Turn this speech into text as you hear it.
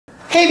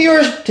Hey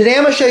viewers, today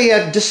I'm going to show you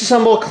how to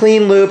disassemble,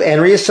 clean, lube,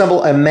 and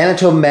reassemble a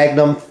Manitou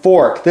Magnum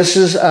fork. This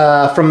is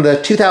from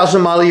the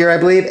 2000 model year, I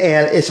believe,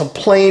 and it's a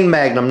plain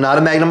Magnum, not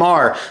a Magnum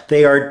R.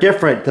 They are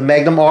different. The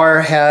Magnum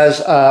R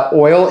has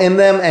oil in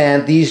them,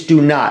 and these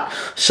do not.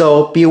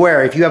 So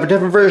beware. If you have a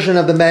different version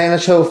of the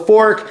Manitou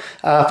fork,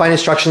 find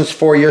instructions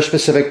for your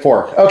specific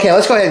fork. Okay,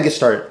 let's go ahead and get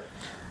started.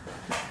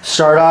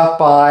 Start off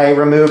by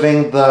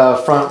removing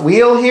the front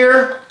wheel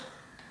here.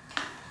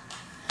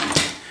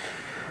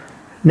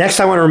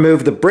 Next, I want to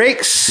remove the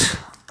brakes.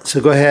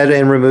 So go ahead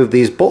and remove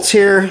these bolts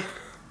here.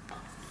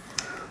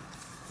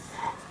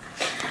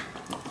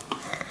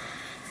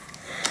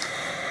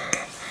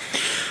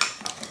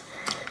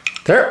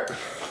 There.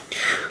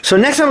 So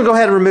next I'm going to go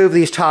ahead and remove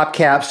these top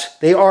caps.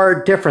 They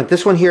are different.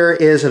 This one here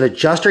is an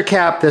adjuster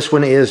cap. This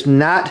one is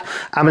not.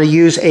 I'm going to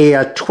use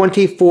a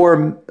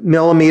 24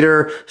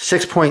 millimeter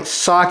 6-point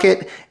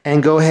socket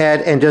and go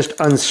ahead and just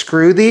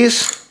unscrew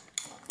these.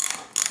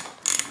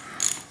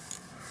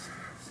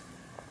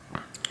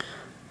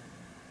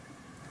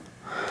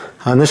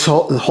 And the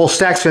whole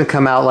stack's going to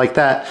come out like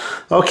that.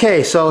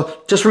 Okay,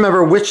 so just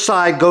remember which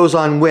side goes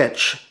on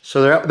which.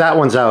 So that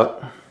one's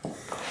out.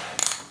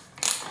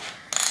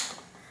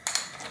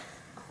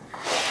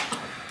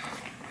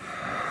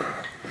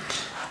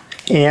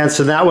 And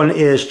so that one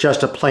is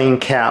just a plain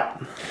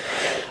cap.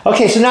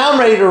 Okay, so now I'm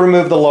ready to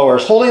remove the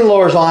lowers. Holding the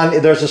lowers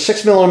on, there's a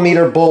 6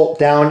 millimeter bolt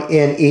down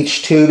in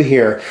each tube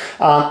here.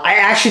 I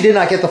actually did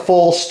not get the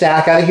full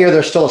stack out of here.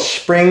 There's still a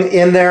spring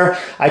in there.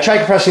 I tried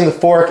compressing the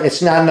fork.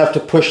 It's not enough to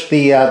push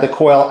the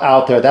coil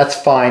out there. That's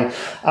fine.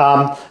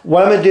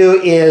 What I'm going to do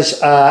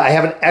is I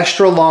have an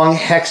extra long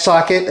hex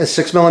socket, a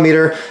 6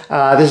 millimeter.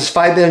 This is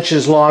 5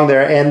 inches long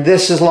there, and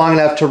this is long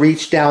enough to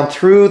reach down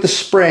through the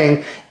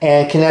spring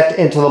and connect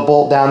into the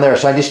bolt down there.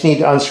 So I just need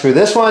to unscrew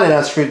this one and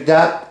unscrew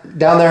that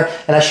down there,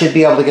 and I should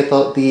be able to get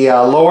the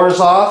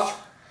lowers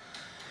off.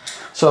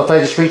 So if I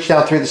just reach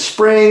down through the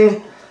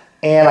spring,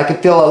 and I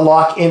can feel it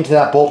lock into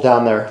that bolt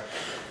down there.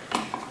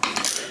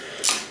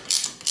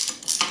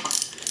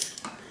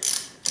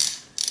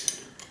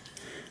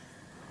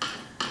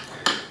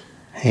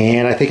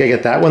 And I think I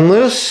get that one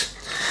loose.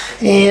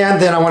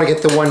 And then I want to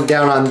get the one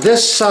down on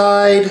this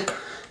side,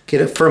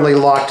 get it firmly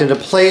locked into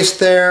place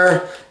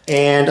there,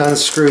 and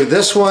unscrew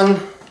this one.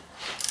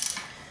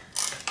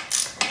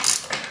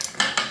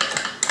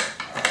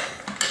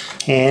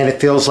 And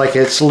it feels like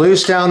it's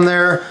loose down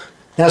there.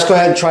 Now let's go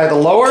ahead and try the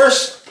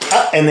lowers.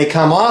 And they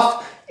come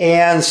off.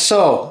 And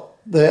so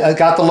I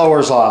got the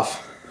lowers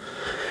off.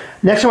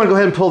 Next, I want to go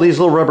ahead and pull these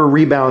little rubber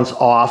rebounds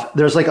off.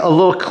 There's like a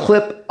little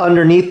clip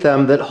underneath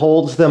them that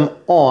holds them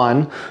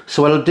on.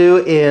 So what I'll do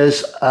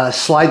is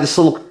slide this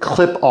little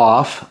clip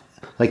off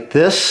like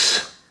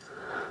this.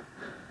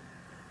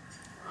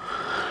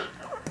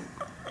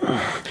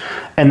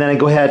 And then I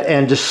go ahead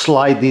and just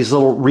slide these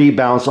little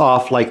rebounds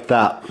off like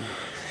that.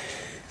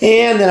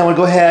 And then I want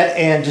to go ahead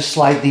and just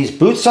slide these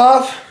boots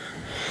off.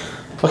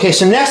 Okay,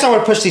 so next I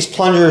want to push these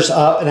plungers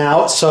up and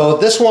out. So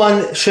this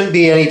one shouldn't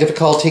be any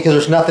difficulty because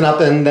there's nothing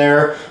up in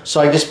there. So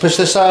I just push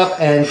this up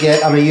and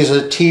I'm going to use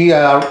a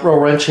T-row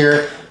wrench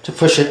here to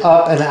push it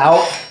up and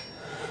out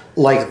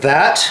like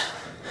that.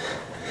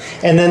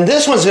 And then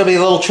this one's going to be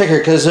a little trickier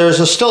because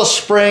there's still a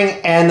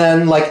spring and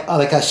then like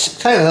a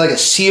kind of like a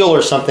seal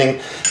or something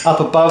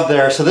up above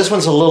there. So this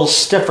one's a little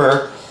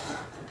stiffer.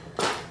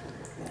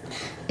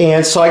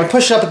 And so I can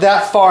push it up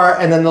that far,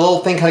 and then the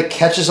little thing kind of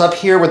catches up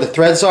here where the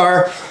threads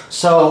are.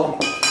 So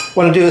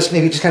what I do is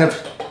maybe just kind of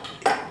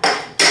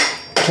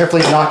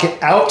carefully knock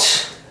it out.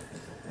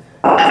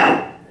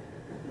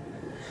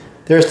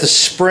 There's the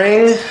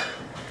spring.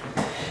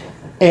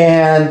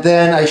 And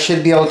then I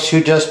should be able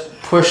to just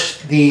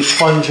push the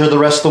plunger the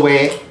rest of the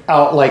way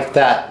out like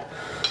that.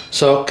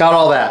 So got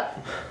all that.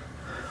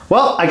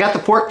 Well, I got the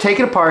fork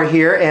taken apart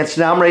here, and so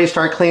now I'm ready to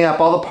start cleaning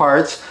up all the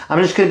parts.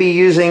 I'm just going to be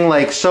using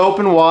like soap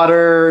and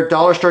water,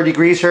 dollar store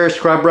degreaser,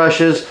 scrub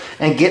brushes,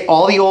 and get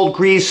all the old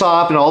grease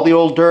off and all the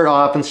old dirt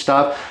off and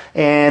stuff,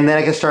 and then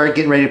I can start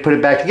getting ready to put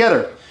it back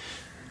together.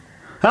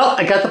 Well,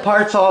 I got the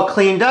parts all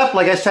cleaned up.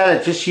 Like I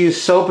said, I just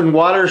used soap and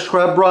water,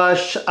 scrub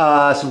brush,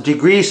 some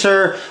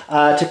degreaser.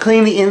 To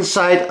clean the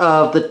inside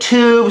of the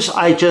tubes,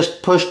 I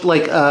just pushed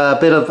like a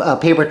bit of a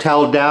paper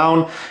towel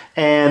down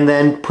and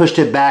then pushed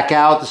it back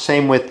out, the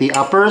same with the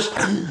uppers.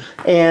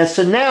 And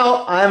so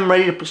now I'm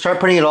ready to start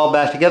putting it all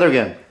back together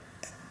again.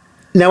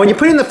 Now when you're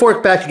putting the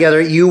fork back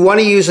together, you want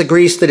to use a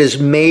grease that is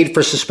made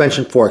for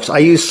suspension forks. I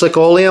use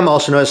Slickoleum,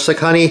 also known as Slick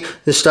Honey.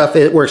 This stuff,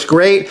 it works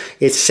great.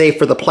 It's safe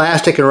for the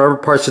plastic and rubber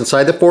parts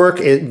inside the fork.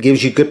 It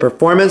gives you good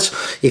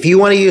performance. If you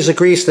want to use a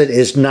grease that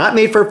is not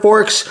made for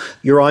forks,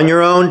 you're on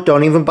your own.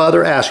 Don't even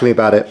bother asking me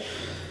about it.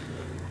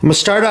 I'm going to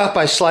start off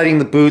by sliding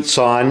the boots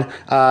on.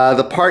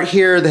 The part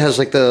here that has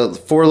like the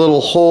 4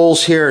 little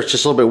holes here, it's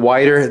just a little bit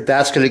wider.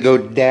 That's going to go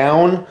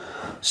down.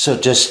 So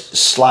just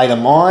slide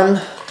them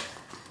on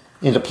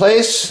into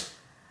place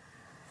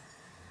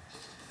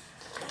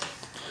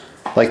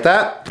like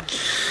that.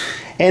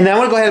 And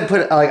now I'm going to go ahead and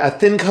put a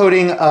thin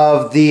coating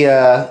of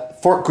the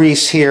fork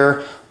grease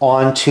here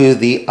onto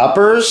the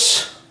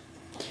uppers.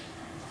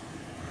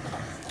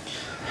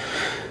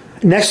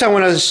 Next I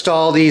want to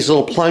install these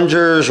little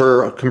plungers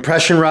or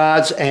compression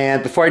rods,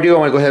 and before I do I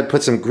want to go ahead and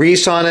put some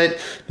grease on it.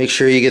 Make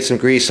sure you get some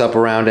grease up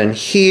around in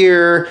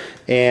here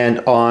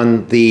and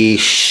on the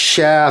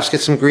shafts,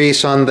 get some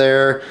grease on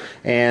there,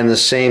 and the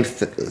same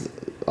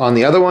on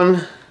the other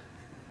one,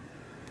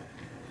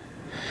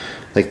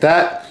 like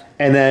that,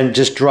 and then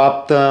just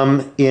drop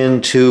them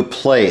into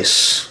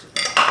place.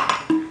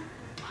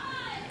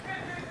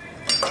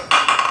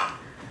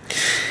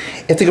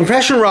 If the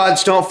compression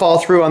rods don't fall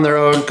through on their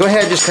own, go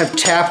ahead and just kind of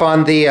tap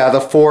on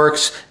the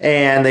forks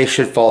and they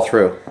should fall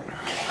through.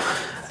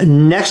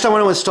 Next I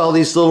want to install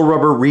these little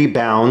rubber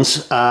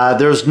rebounds.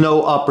 There's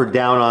no up or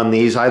down on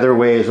these, either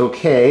way is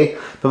okay.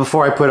 But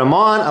before I put them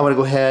on, I want to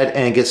go ahead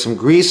and get some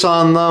grease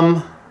on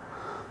them.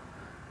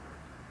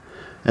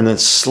 And then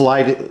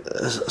slide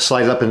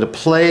it up into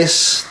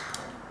place.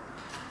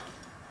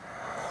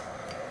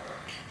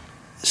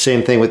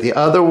 Same thing with the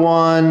other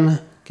one.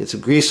 Get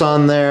some grease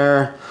on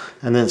there.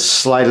 And then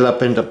slide it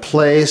up into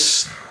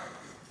place.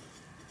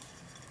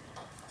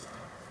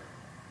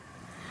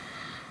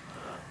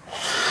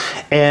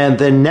 And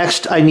then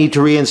next I need to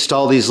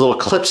reinstall these little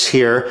clips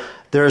here.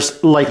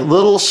 There's like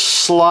little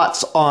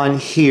slots on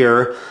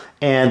here,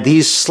 and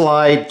these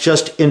slide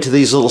just into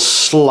these little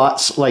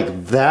slots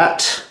like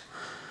that.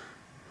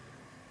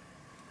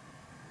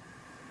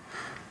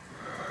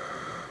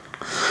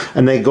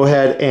 And then go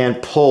ahead and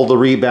pull the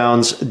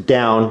rebounds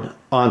down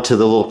onto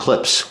the little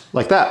clips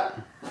like that.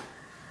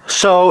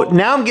 So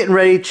now I'm getting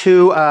ready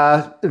to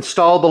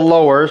install the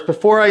lowers.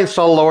 Before I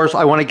install the lowers,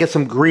 I want to get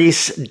some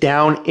grease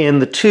down in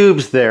the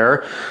tubes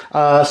there.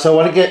 So I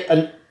want to get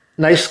a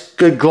nice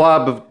good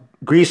glob of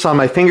grease on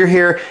my finger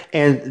here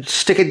and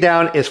stick it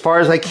down as far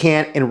as I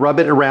can and rub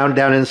it around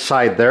down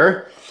inside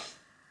there.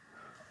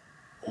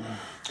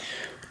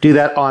 Do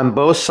that on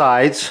both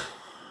sides.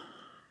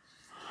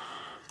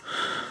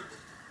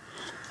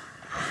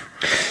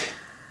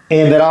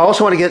 And then I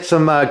also want to get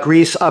some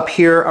grease up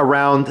here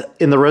around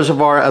in the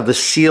reservoir of the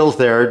seals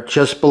there,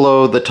 just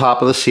below the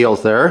top of the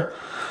seals there,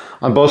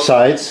 on both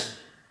sides.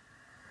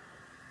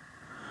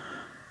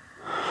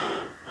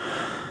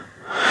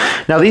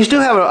 Now these do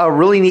have a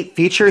really neat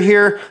feature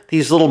here,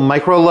 these little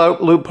micro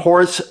lube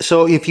ports.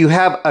 So if you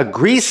have a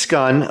grease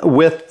gun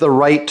with the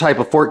right type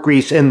of fork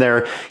grease in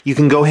there, you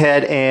can go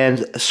ahead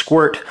and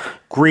squirt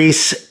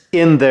grease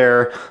in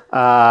there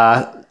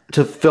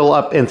to fill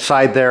up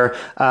inside there,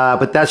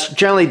 but that's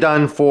generally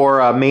done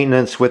for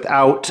maintenance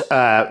without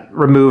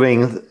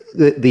removing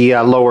the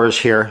lowers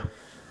here.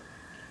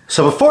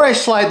 So before I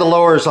slide the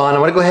lowers on, I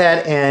want to go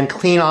ahead and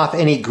clean off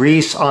any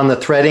grease on the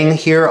threading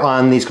here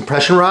on these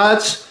compression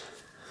rods.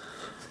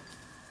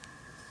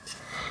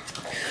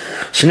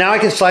 So now I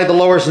can slide the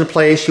lowers into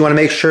place. You want to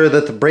make sure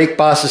that the brake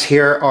bosses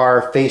here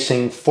are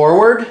facing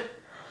forward.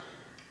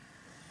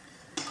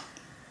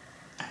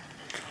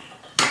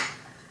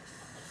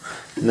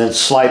 And then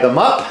slide them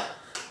up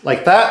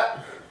like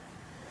that.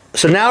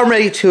 So now I'm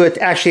ready to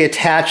actually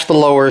attach the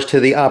lowers to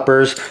the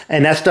uppers,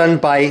 and that's done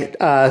by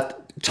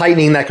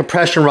tightening that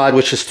compression rod,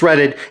 which is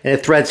threaded, and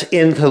it threads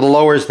into the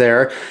lowers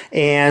there.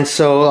 And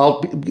so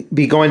I'll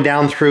be going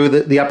down through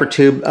the upper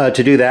tube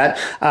to do that.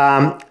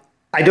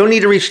 I don't need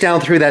to reach down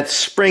through that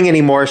spring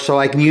anymore, so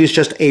I can use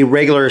just a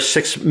regular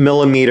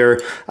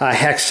 6mm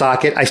hex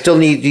socket. I still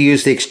need to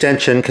use the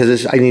extension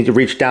because I need to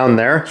reach down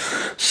there.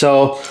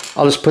 So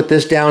I'll just put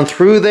this down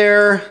through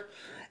there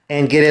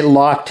and get it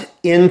locked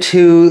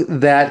into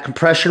that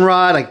compression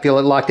rod. I can feel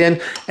it locked in.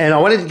 And I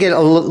wanted to get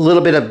a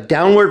little bit of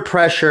downward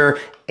pressure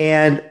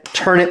and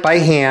turn it by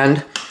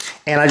hand.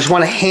 And I just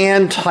want to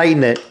hand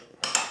tighten it.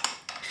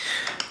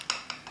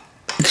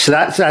 So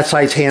that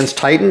side's hands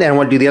tightened, and I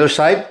want to do the other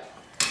side.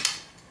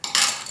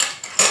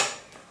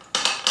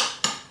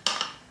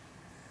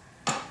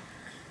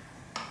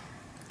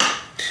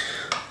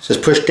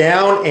 Just push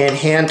down and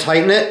hand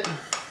tighten it.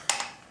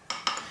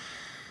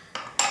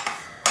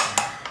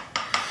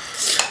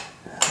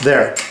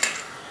 There.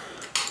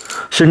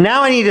 So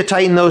now I need to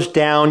tighten those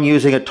down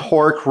using a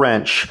torque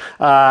wrench.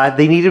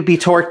 They need to be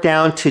torqued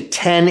down to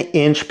 10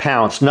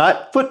 inch-pounds,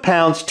 not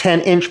foot-pounds,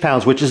 10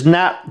 inch-pounds, which is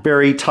not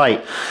very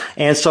tight.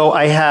 And so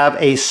I have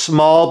a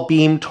small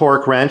beam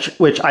torque wrench,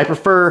 which I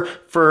prefer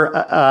for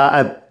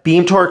a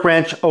beam torque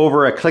wrench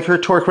over a clicker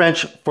torque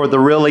wrench for the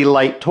really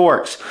light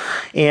torques.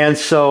 And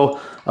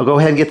so I'll go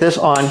ahead and get this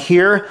on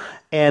here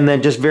and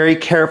then just very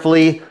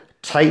carefully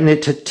tighten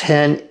it to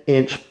 10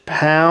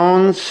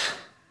 inch-pounds.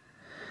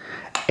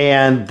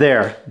 And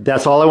there,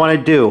 that's all I want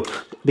to do.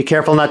 Be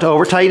careful not to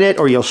over tighten it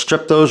or you'll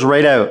strip those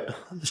right out.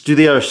 Let's do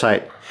the other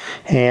side.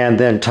 And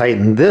then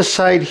tighten this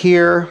side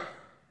here.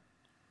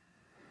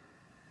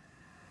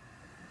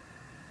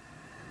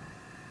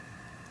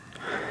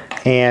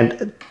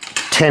 And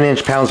 10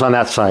 inch-pounds on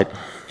that side.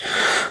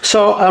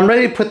 So I'm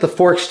ready to put the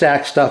fork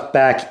stack stuff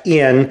back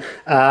in.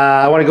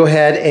 I want to go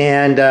ahead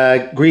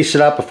and grease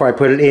it up before I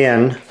put it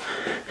in.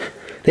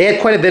 They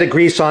had quite a bit of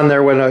grease on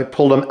there when I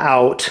pulled them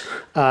out.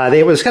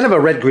 It was kind of a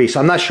red grease.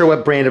 I'm not sure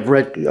what brand of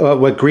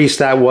what grease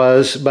that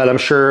was, but I'm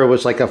sure it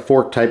was like a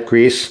fork type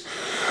grease.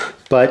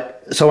 So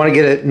I want to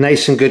get it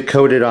nice and good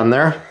coated on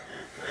there.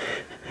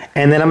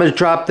 And then I'm going to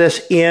drop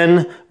this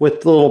in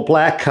with the little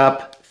black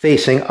cup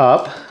facing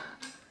up.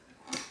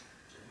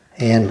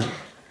 And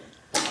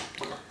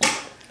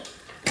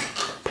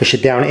push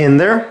it down in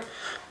there.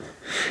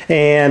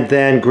 And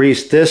then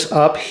grease this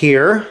up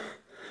here.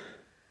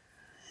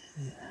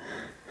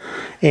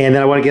 And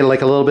then I want to get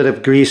like a little bit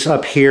of grease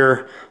up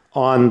here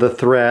on the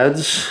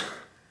threads.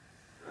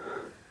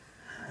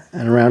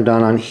 And around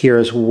down on here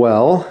as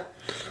well.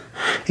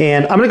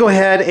 And I'm going to go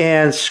ahead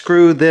and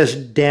screw this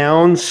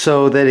down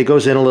so that it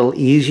goes in a little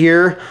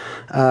easier.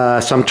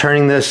 So I'm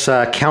turning this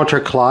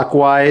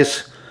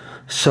counterclockwise.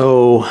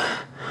 So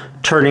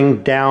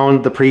turning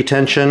down the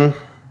pretension.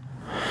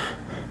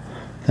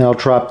 Then I'll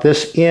drop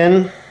this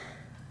in.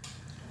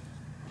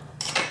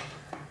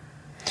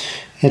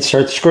 And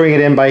start screwing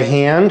it in by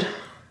hand.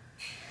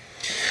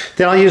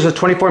 Then I'll use a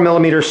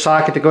 24mm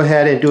socket to go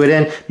ahead and do it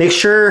in. Make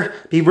sure,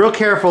 be real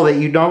careful that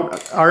you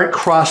aren't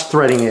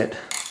cross-threading it.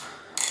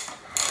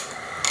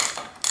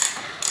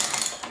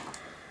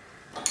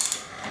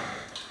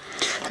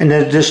 And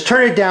then just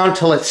turn it down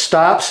till it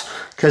stops,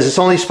 because it's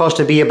only supposed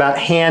to be about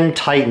hand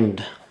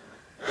tightened.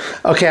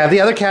 Okay, I have the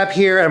other cap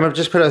here. I'm going to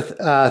just put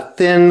a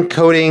thin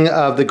coating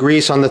of the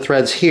grease on the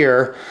threads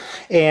here.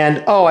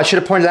 And oh, I should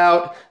have pointed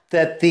out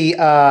that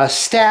the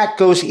stack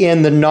goes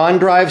in the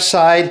non-drive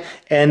side,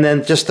 and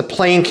then just the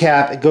plain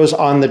cap, it goes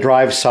on the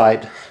drive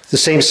side. The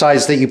same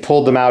sides that you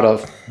pulled them out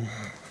of.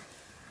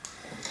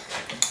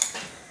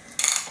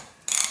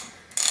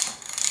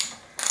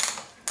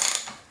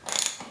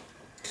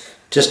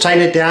 Just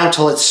tighten it down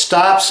till it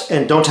stops,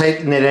 and don't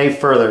tighten it any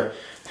further.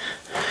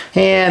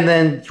 And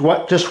then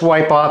just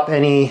wipe off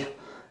any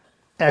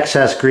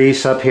excess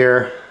grease up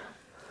here.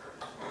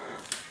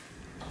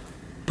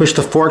 Push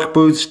the fork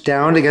boots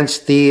down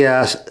against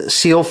the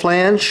seal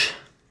flange,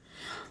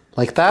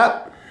 like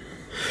that.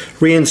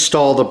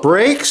 Reinstall the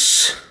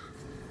brakes.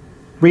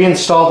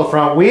 Reinstall the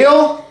front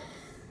wheel.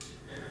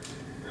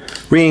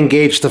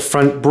 Re-engage the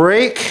front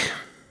brake.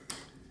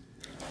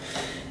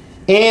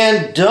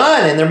 And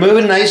done, and they're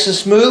moving nice and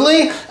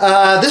smoothly.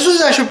 This was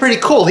actually pretty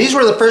cool. These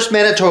were the first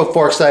Manitou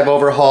forks that I've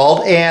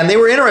overhauled, and they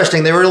were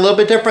interesting. They were a little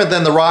bit different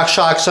than the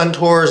RockShox,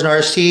 Suntours, and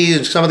RSTs,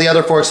 and some of the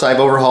other forks that I've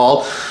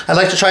overhauled. I'd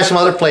like to try some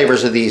other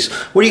flavors of these.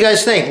 What do you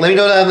guys think? Let me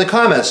know down in the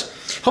comments.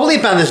 Hopefully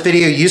you found this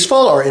video useful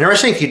or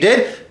interesting. If you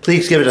did,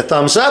 please give it a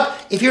thumbs up.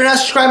 If you're not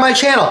subscribed to my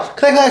channel,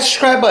 click that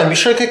subscribe button. Be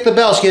sure to click the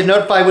bell so you get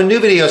notified when new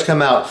videos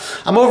come out.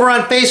 I'm over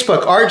on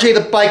Facebook, RJ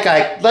the Bike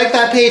Guy. Like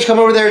that page, come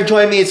over there and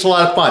join me. It's a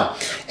lot of fun.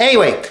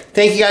 Anyway,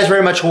 thank you guys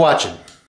very much for watching.